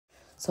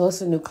So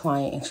it's a new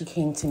client, and she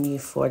came to me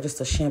for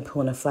just a shampoo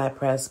and a flat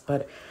press,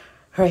 but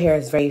her hair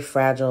is very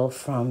fragile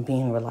from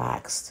being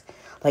relaxed.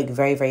 Like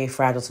very, very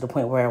fragile to the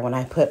point where when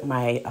I put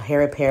my hair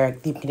repair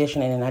deep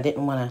conditioner in, I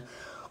didn't want to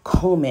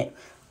comb it.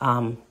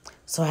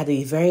 So I had to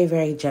be very,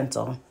 very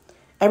gentle.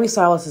 Every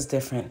stylist is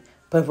different,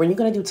 but when you're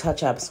going to do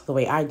touch-ups, the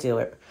way I do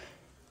it,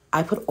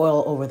 I put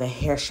oil over the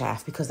hair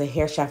shaft because the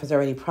hair shaft is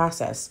already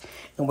processed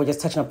and we're just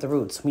touching up the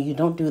roots. When you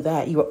don't do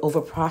that, you are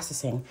over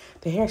processing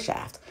the hair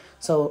shaft.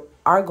 So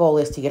our goal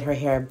is to get her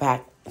hair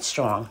back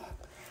strong.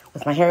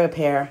 With my hair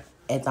repair,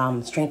 it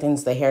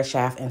strengthens the hair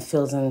shaft and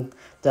fills in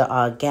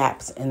the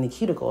gaps in the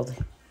cuticles.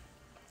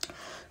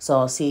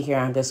 So see here,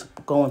 I'm just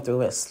going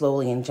through it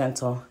slowly and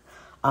gentle.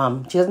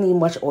 She doesn't need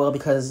much oil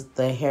because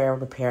the hair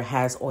repair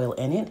has oil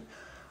in it.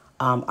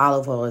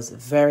 Olive oil is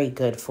very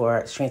good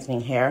for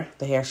strengthening hair,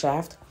 the hair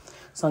shaft.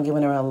 So I'm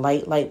giving her a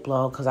light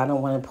blow because I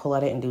don't want to pull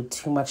at it and do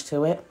too much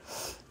to it.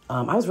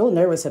 I was really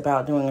nervous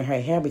about doing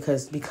her hair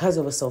because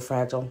it was so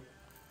fragile.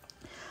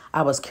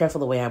 I was careful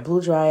the way I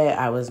blow dry it.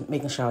 I was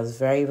making sure I was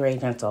very, very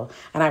gentle.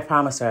 And I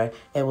promise her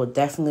it will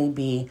definitely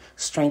be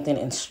strengthened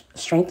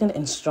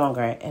and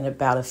stronger in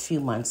about a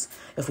few months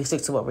if we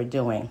stick to what we're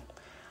doing.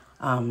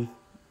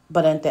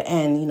 But at the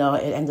end,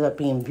 it ended up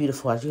being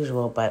beautiful as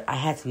usual, but I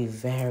had to be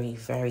very,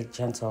 very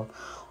gentle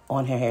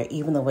on her hair,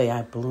 even the way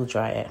I blow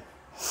dry it.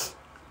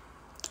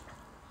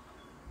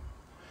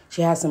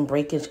 She has some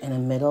breakage in the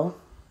middle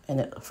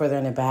and further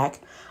in the back.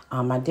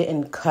 I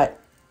didn't cut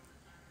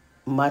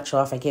much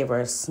off. I gave her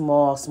a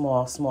small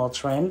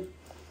trim.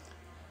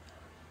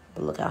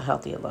 But look how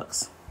healthy it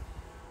looks.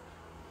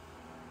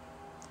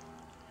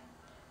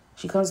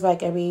 She comes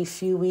back every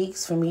few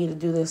weeks for me to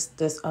do this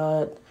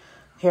hair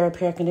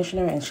repair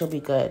conditioner, and she'll be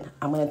good.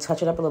 I'm going to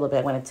touch it up a little bit.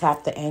 I'm going to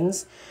tap the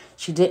ends.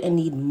 She didn't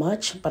need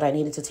much, but I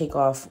needed to take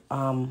off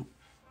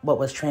what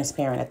was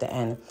transparent at the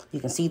end. You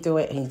can see through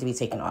it. It needs to be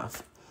taken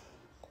off.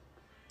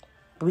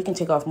 But we can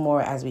take off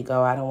more as we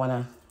go. I don't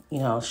want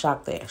to,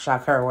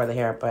 shock her or the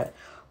hair, but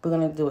we're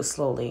going to do it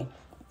slowly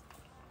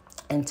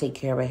and take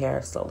care of her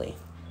hair slowly.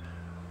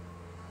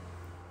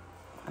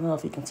 I don't know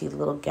if you can see the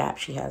little gap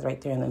she has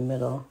right there in the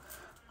middle,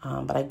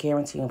 but I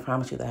guarantee and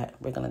promise you that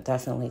we're going to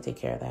definitely take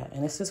care of that.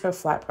 And this is her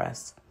flat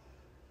press.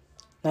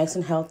 Nice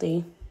and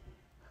healthy,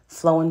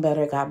 flowing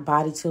better, got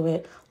body to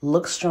it,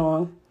 looks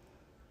strong,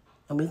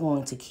 and we're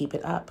going to keep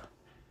it up.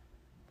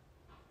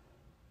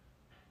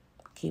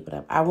 Keep it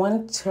up. I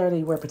wanted her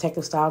to wear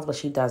protective styles, but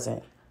she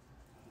doesn't.